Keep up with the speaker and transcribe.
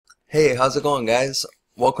Hey, how's it going, guys?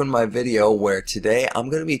 Welcome to my video where today I'm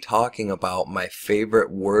going to be talking about my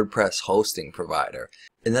favorite WordPress hosting provider.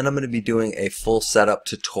 And then I'm going to be doing a full setup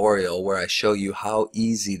tutorial where I show you how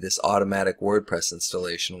easy this automatic WordPress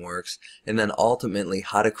installation works, and then ultimately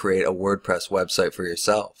how to create a WordPress website for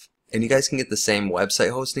yourself. And you guys can get the same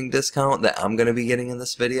website hosting discount that I'm going to be getting in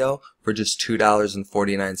this video for just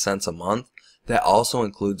 $2.49 a month. That also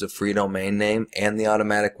includes a free domain name and the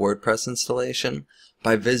automatic WordPress installation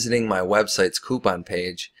by visiting my website's coupon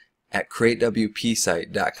page at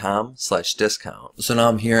createwpsite.com/discount. So now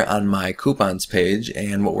I'm here on my coupons page,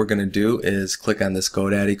 and what we're going to do is click on this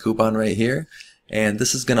GoDaddy coupon right here, and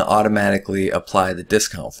this is going to automatically apply the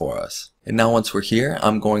discount for us. And now once we're here,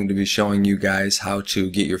 I'm going to be showing you guys how to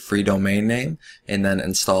get your free domain name and then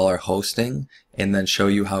install our hosting, and then show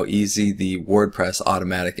you how easy the WordPress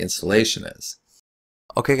automatic installation is.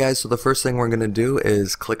 Okay guys, so the first thing we're going to do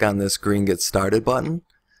is click on this green Get Started button,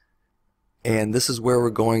 and this is where we're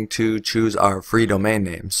going to choose our free domain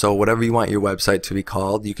name. So whatever you want your website to be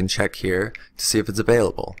called, you can check here to see if it's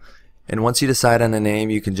available. And once you decide on a name,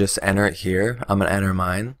 you can just enter it here. I'm going to enter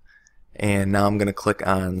mine, and now I'm going to click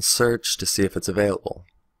on search to see if it's available.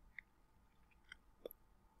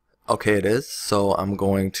 Okay, it is, so I'm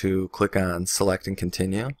going to click on select and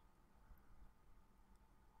continue.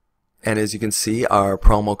 And as you can see, our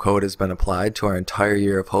promo code has been applied to our entire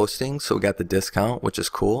year of hosting, so we got the discount, which is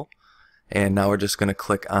cool. And now we're just going to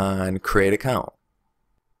click on create account.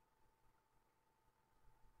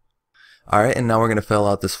 Alright, and now we're going to fill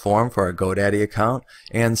out this form for our GoDaddy account,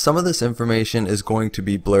 and some of this information is going to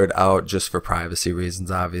be blurred out just for privacy reasons,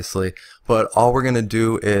 obviously, but all we're going to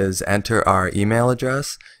do is enter our email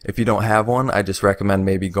address. If you don't have one, I just recommend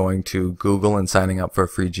maybe going to Google and signing up for a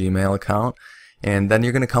free Gmail account. And then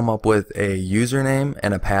you're going to come up with a username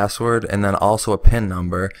and a password, and then also a PIN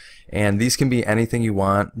number. And these can be anything you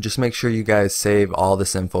want. Just make sure you guys save all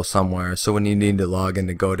this info somewhere, so when you need to log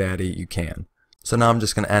into GoDaddy, you can. So now I'm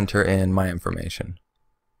just going to enter in my information.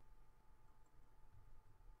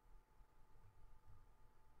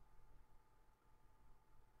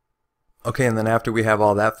 Okay, and then after we have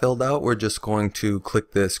all that filled out, we're just going to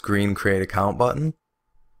click this green Create Account button.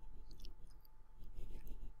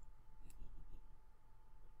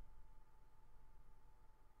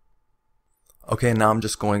 Okay, now I'm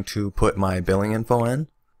just going to put my billing info in.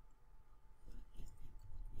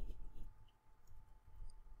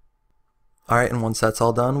 Alright, and once that's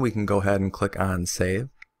all done, we can go ahead and click on Save.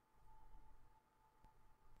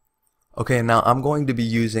 Okay, now I'm going to be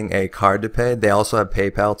using a card to pay. They also have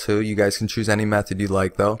PayPal too. You guys can choose any method you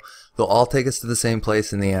like though. They'll all take us to the same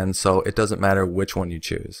place in the end, so it doesn't matter which one you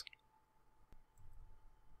choose.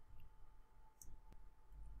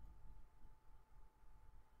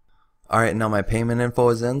 Alright, now my payment info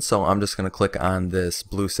is in, so I'm just going to click on this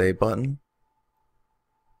blue Save button.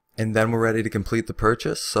 And then we're ready to complete the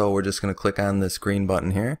purchase, so we're just going to click on this green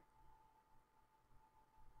button here.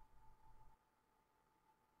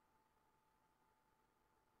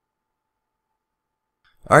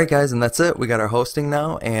 Alright guys, and that's it. We got our hosting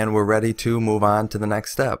now, and we're ready to move on to the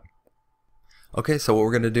next step. Okay, so what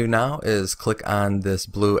we're going to do now is click on this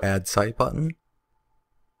blue Add Site button.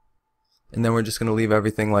 And then we're just going to leave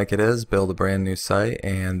everything like it is, build a brand new site,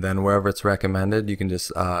 and then wherever it's recommended, you can just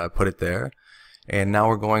put it there. And now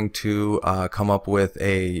we're going to come up with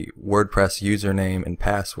a WordPress username and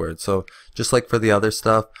password. So just like for the other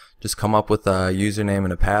stuff, just come up with a username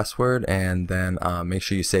and a password, and then make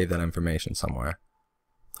sure you save that information somewhere.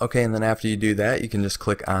 Okay, and then after you do that, you can just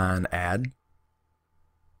click on Add.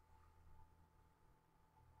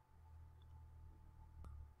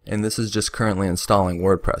 And this is just currently installing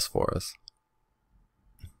WordPress for us.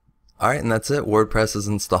 Alright, and that's it. WordPress is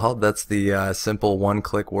installed. That's the simple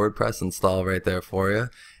one-click WordPress install right there for you.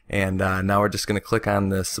 And now we're just going to click on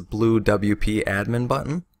this blue WP admin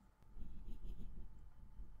button.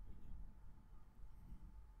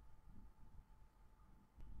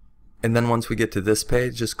 And then once we get to this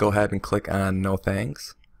page, just go ahead and click on No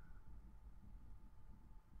Thanks.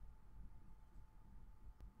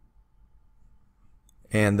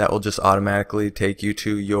 And that will just automatically take you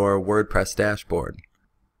to your WordPress dashboard.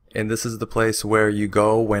 And this is the place where you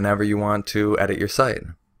go whenever you want to edit your site.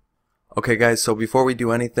 Okay guys, so before we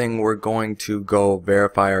do anything, we're going to go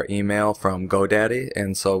verify our email from GoDaddy.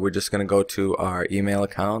 And so we're just going to go to our email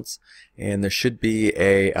accounts, and there should be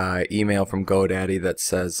a email from GoDaddy that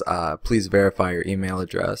says please verify your email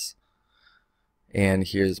address. And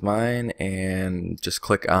here's mine, and just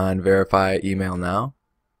click on verify email now.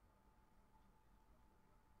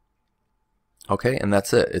 Okay, and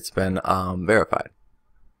that's it. It's been verified.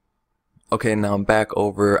 Okay, now I'm back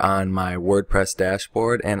over on my WordPress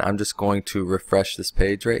dashboard, and I'm just going to refresh this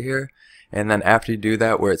page right here. And then after you do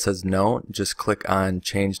that, where it says no, just click on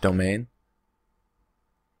change domain.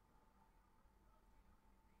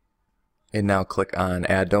 And now click on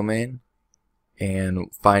add domain and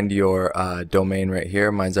find your domain right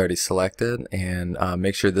here. Mine's already selected, and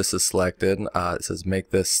make sure this is selected. It says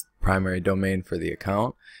make this primary domain for the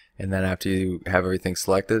account, and then after you have everything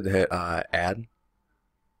selected, hit add.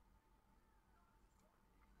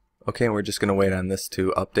 Okay, and we're just going to wait on this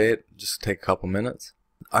to update. Just take a couple minutes.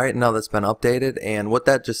 Alright, now that's been updated, and what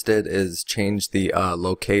that just did is change the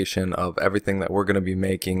location of everything that we're going to be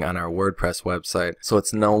making on our WordPress website. So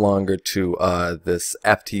it's no longer to this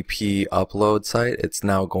FTP upload site. It's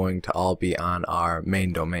now going to all be on our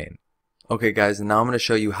main domain. Okay guys, and now I'm going to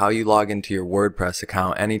show you how you log into your WordPress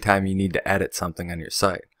account anytime you need to edit something on your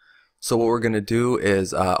site. So what we're going to do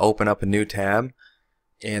is open up a new tab.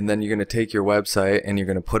 And then you're going to take your website and you're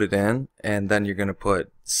going to put it in, and then you're going to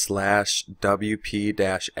put /wp-admin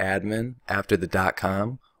after the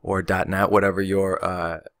 .com or .net, whatever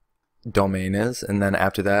your domain is, and then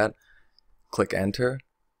after that click enter.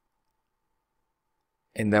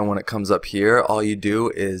 And then when it comes up here, all you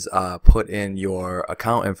do is put in your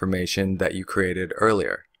account information that you created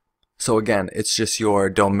earlier. So again, it's just your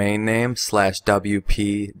domain name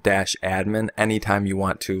 /wp-admin anytime you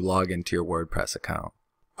want to log into your WordPress account.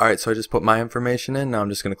 Alright, so I just put my information in. Now I'm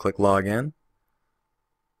just going to click login.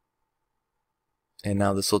 And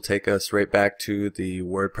now this will take us right back to the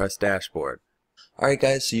WordPress dashboard. Alright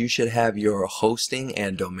guys, so you should have your hosting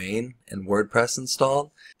and domain and WordPress installed.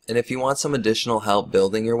 And if you want some additional help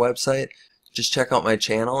building your website, just check out my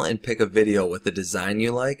channel and pick a video with the design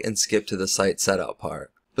you like and skip to the site setup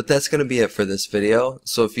part. But that's going to be it for this video.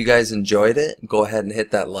 So if you guys enjoyed it, go ahead and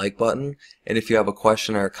hit that like button. And if you have a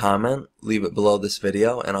question or a comment, leave it below this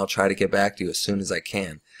video and I'll try to get back to you as soon as I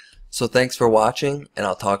can. So thanks for watching, and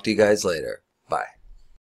I'll talk to you guys later.